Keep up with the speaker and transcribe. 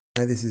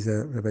Hi, this is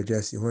Rabbi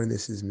Jesse Horn.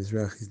 This is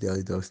Mizrachi's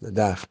Daily Dose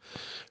Nadaf.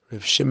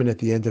 Rav Shimon at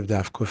the end of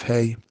Daf Kuf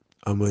Hey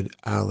Amud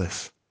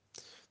Aleph.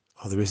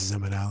 All there is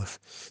Amud Aleph.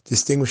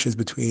 Distinguishes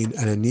between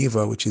an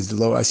aniva, which is the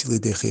lo asili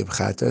dechi of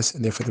chatas,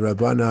 and therefore the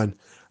Rabbanan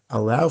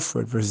allow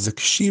for it, versus a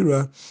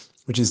kshira,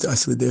 which is the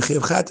asili dechi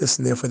of chatas,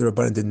 and therefore the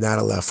Rabbanan did not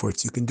allow for it.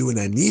 So you can do an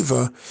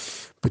aniva,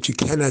 but you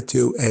cannot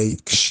do a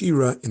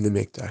kshira in the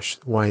mikdash.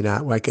 Why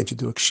not? Why can't you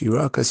do a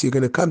kshira? Because you're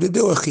going to come to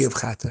do a chi of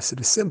chatas. So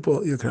the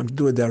simple, you're going to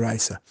do a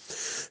daraisa.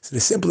 So the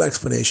simple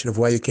explanation of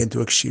why you can't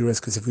do a kshira is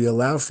because if we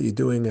allow for you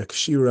doing a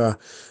kshira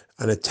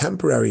on a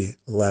temporary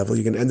level,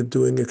 you're going to end up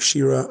doing a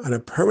kshira on a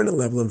permanent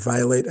level and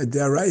violate a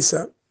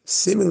daraisa,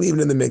 seemingly even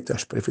in the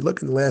mikdash. But if you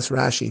look in the last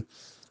Rashi,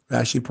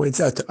 Rashi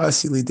points out to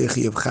asili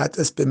dechi of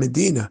chatas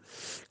b'medina,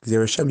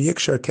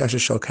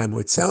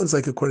 it sounds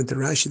like, according to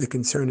Rashi, the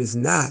concern is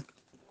not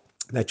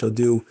that you'll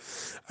do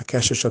a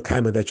kesher shel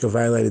kaima, that you'll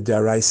violate a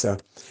daraisa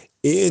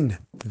in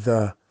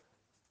the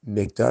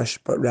mikdash,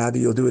 but rather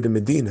you'll do it in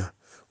Medina.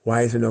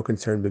 Why is there no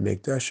concern with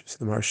mikdash?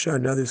 So the Maharsha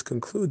and others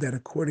conclude that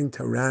according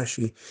to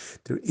Rashi,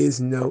 there is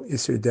no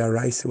Isser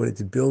Daraisa when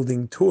it's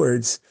building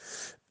towards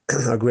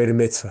a greater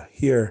mitzvah.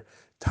 Here,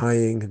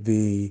 tying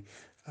the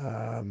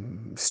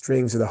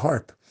strings of the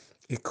harp.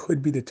 It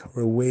could be the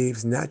Torah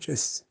waves not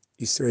just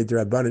Yisrei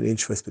Darabanan in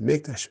Shvus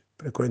B'Mikdash,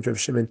 but according to Rav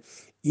Shimon,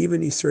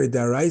 even Yisrei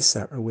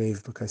Daraisa are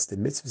waived because the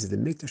mitzvahs of the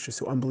Mikdash are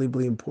so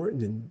unbelievably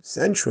important and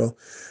central.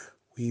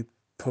 We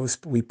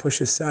push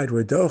aside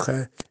where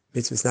docha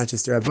mitzvahs not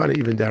just Darabanan,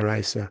 even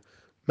Daraisa.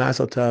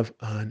 Mazel Tov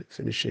on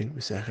finishing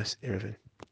Maseches Eruvin.